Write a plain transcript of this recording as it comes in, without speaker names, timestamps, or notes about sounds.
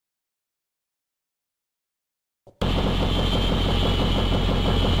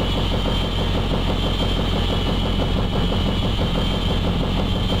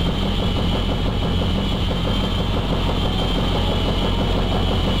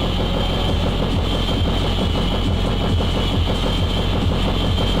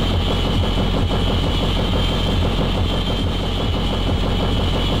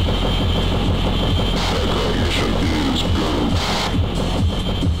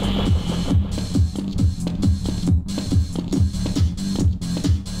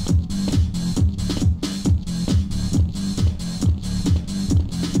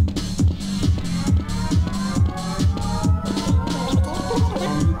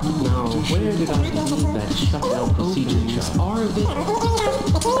Where did I leave that shutdown procedure chart? Are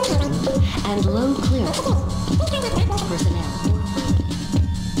And low clearance. Personnel.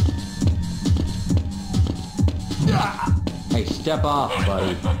 Hey, step off,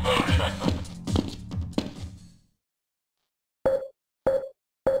 buddy.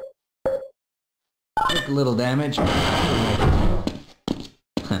 Took a little damage.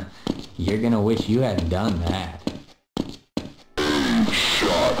 You're gonna wish you hadn't done that.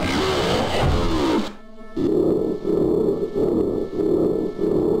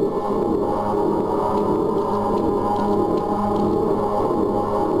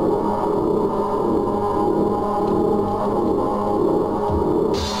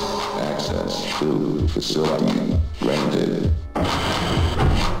 Access to facility granted.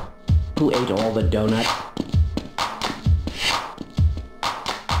 who ate all the donuts?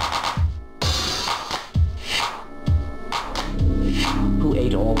 Who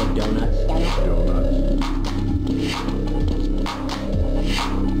ate all the donuts?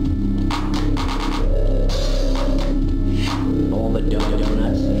 All the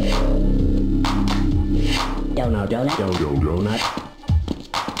donuts? Donut.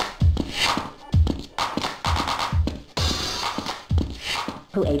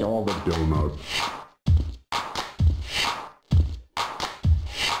 Who ate all the Donuts.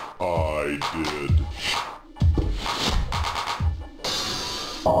 I did.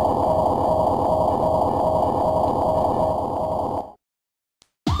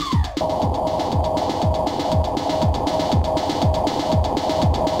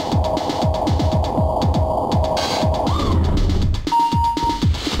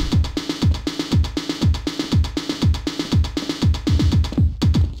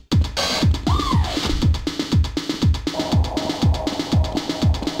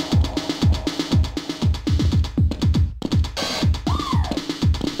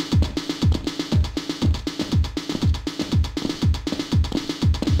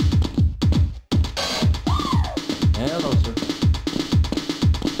 Hello, sir.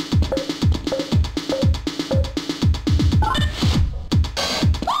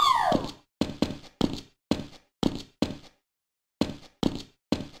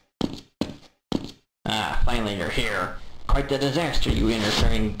 Ah, finally you're here. Quite the disaster you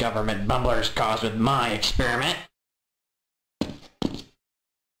interfering government bumblers caused with my experiment.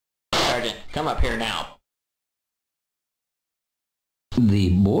 Sergeant, come up here now. The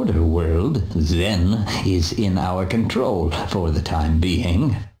border world, then, is in our control for the time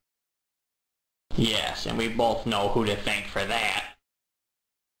being. Yes, and we both know who to thank for that.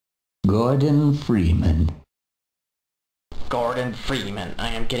 Gordon Freeman. Gordon Freeman. I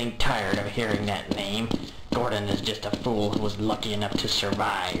am getting tired of hearing that name. Gordon is just a fool who was lucky enough to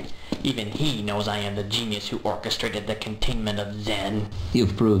survive. Even he knows I am the genius who orchestrated the containment of Zen.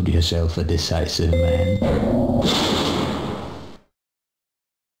 You've proved yourself a decisive man.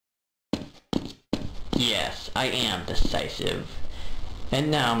 Yes, I am decisive. And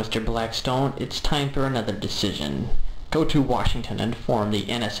now, Mr. Blackstone, it's time for another decision. Go to Washington and inform the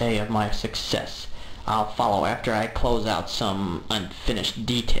NSA of my success. I'll follow after I close out some unfinished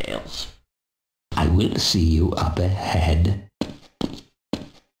details. I will see you up ahead.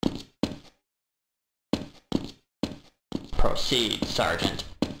 Proceed, Sergeant.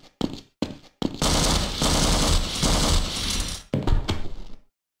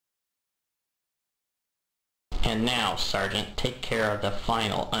 And now, Sergeant, take care of the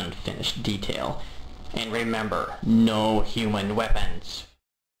final unfinished detail. And remember, no human weapons.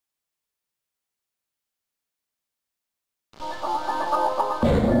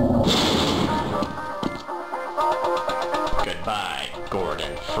 Goodbye,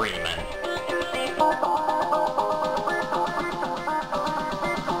 Gordon Freeman.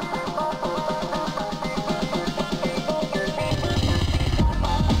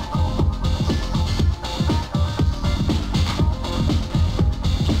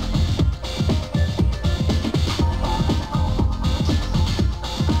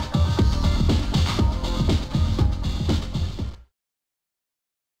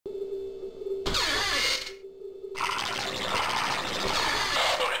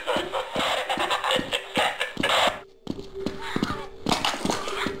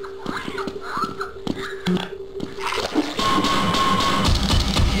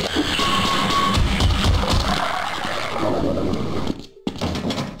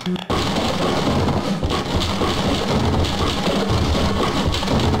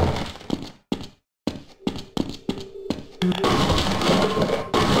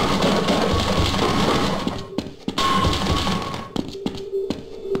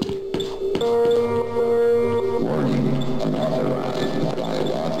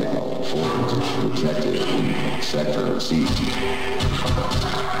 Sector C.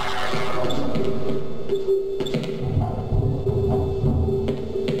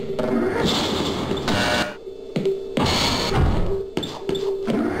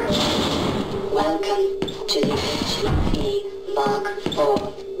 Welcome to the HE Mark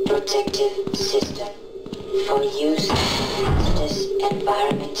IV protective system for use in hazardous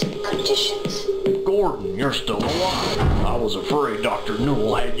environment conditions. Gordon, you're still alive. I was afraid Dr.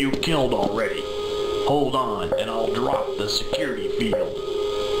 Newell had you killed already. Hold on, and I'll drop the security field.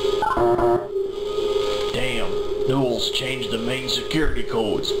 Damn, Newell's changed the main security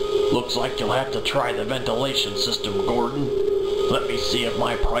codes. Looks like you'll have to try the ventilation system, Gordon. Let me see if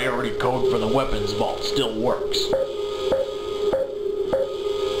my priority code for the weapons vault still works.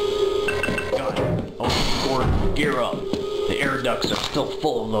 Got it. Okay, Gordon, gear up. The air ducts are still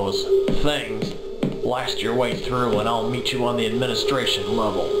full of those things. Blast your way through and I'll meet you on the administration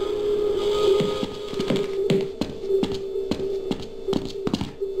level.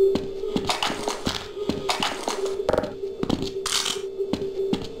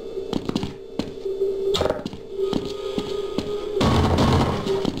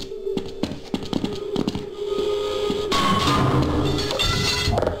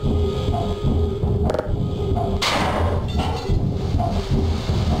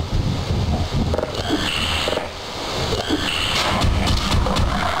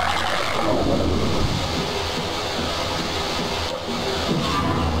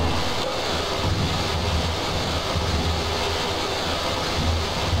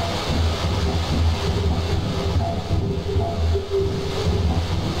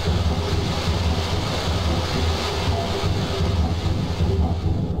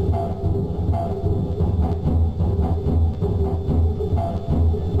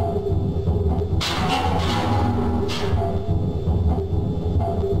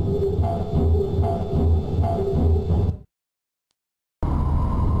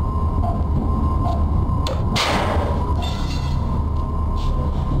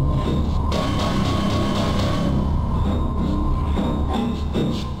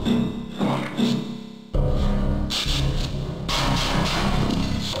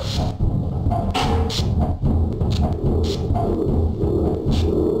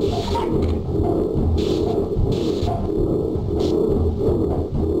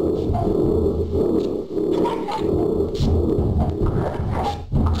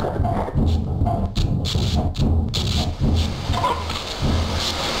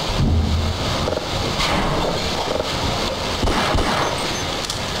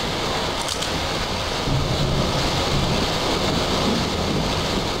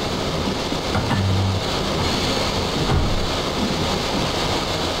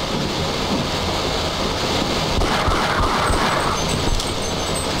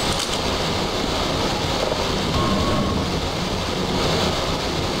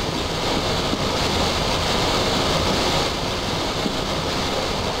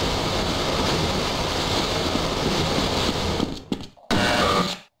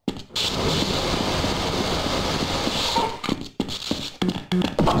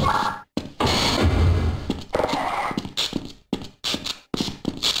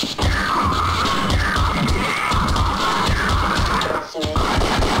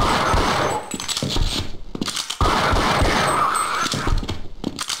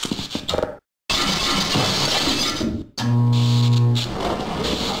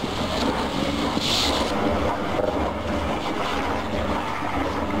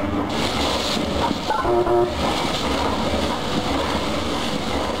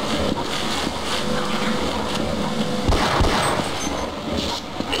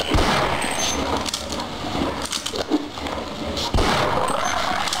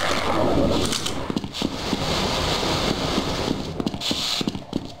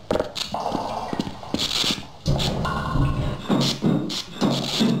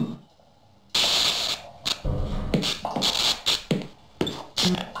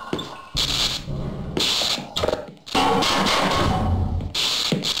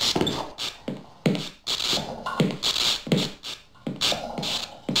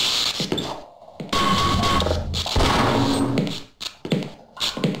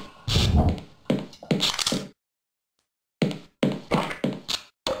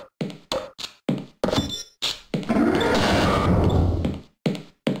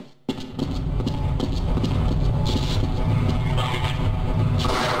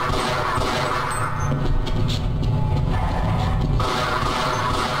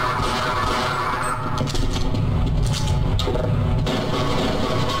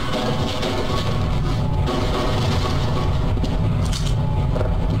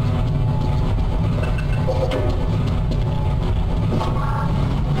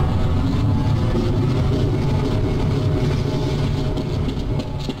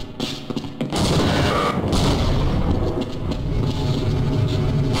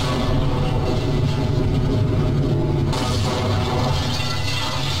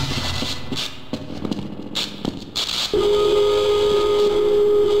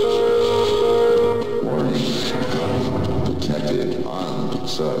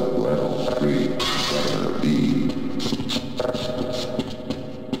 sub-level 3, sector B.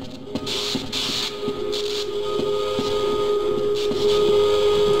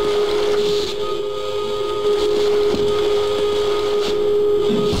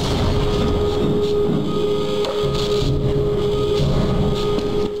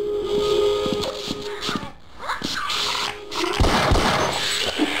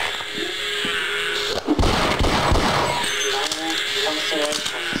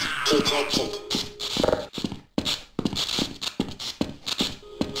 Detected.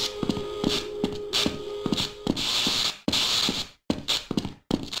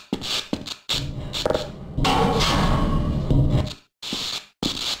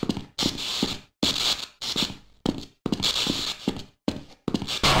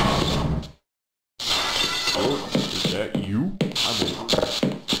 Oh, is that you? I'm over.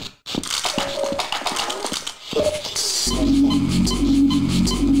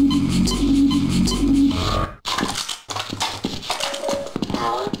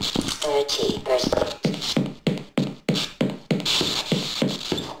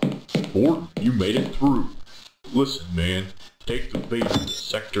 30%. Ford, you made it through. Listen, man, take the base to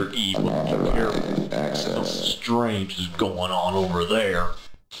Sector E, but be careful. Something strange is going on over there.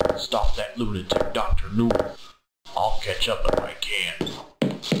 Stop that lunatic Dr. Newell. I'll catch up if I can.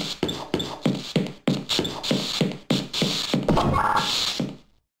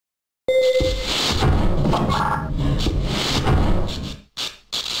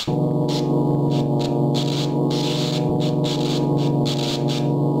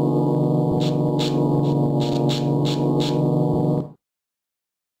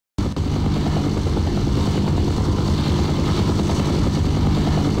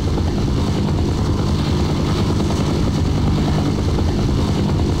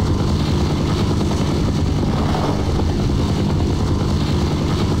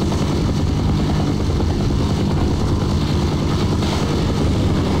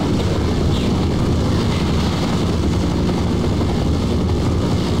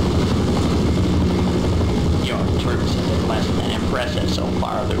 So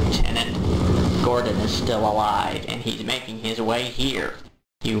far, Lieutenant. Gordon is still alive, and he's making his way here.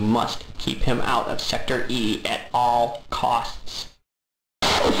 You must keep him out of Sector E at all costs.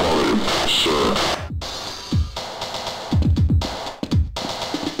 Affirmative, sir.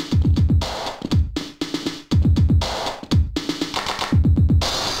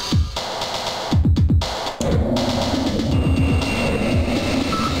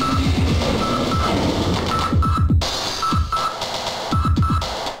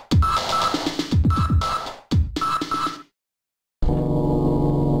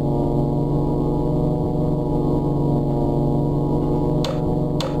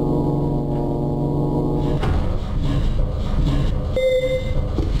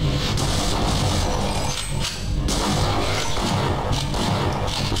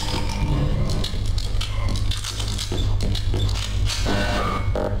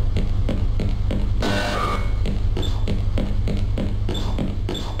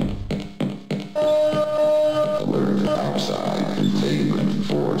 Outside containment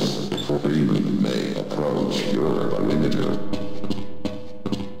force, Freeman may approach your perimeter.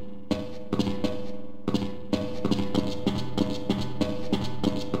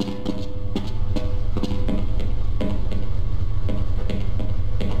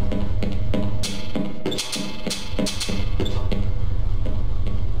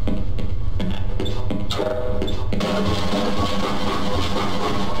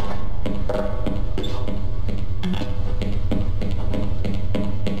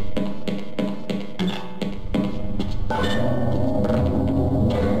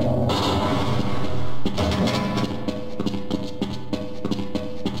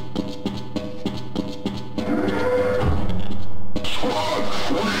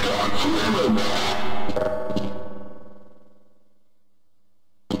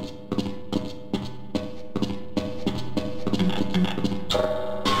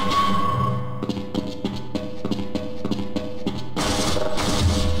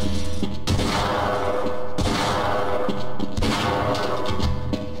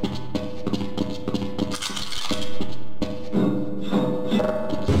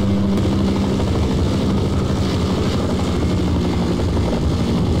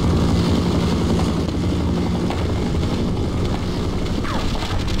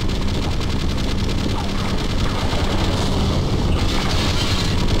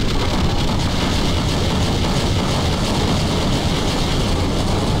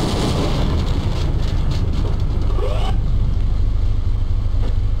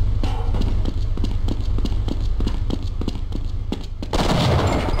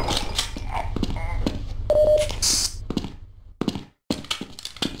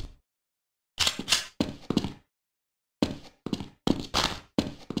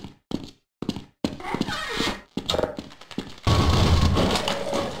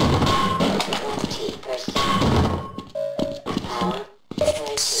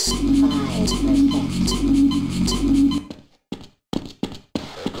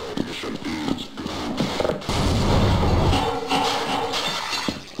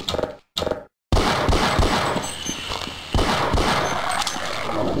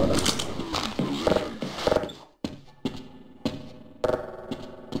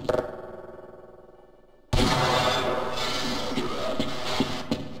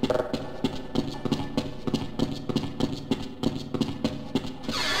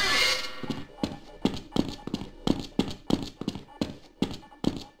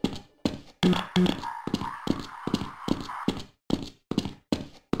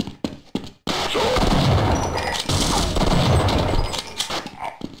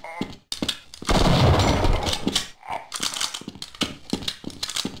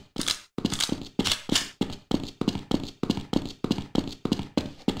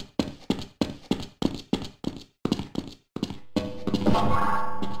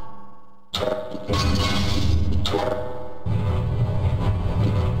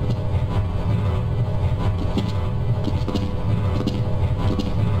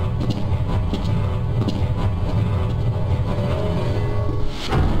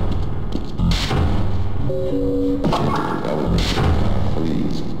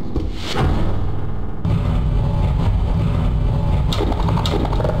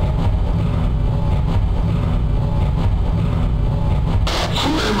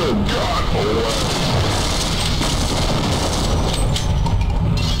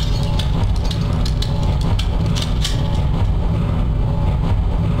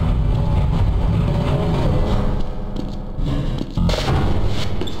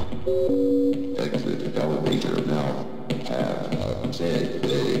 Exit elevator now. Have a said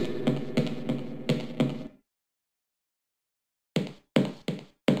day.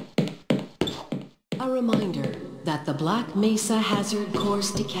 A reminder that the Black Mesa Hazard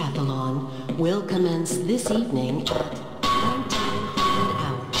Course Decathlon will commence this evening at 1900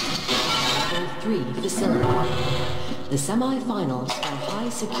 hours at Level 3 facility. The semifinals for high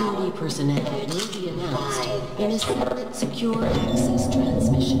security personnel will be announced in a separate secure access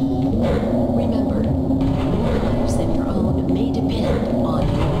transmission. Remember, your lives and your own may depend on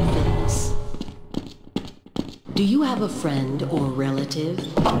your fitness. Do you have a friend or relative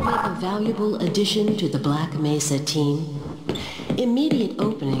who would make a valuable addition to the Black Mesa team? Immediate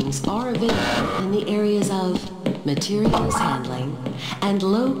openings are available in the areas of materials handling and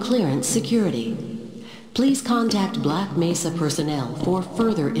low clearance security. Please contact Black Mesa personnel for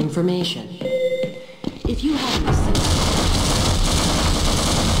further information. If you have any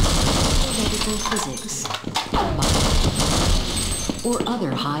medical physics, biology, or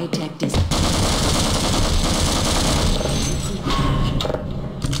other high-tech design,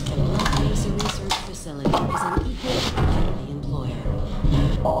 the Black Mesa Research Facility is an equal opportunity employer.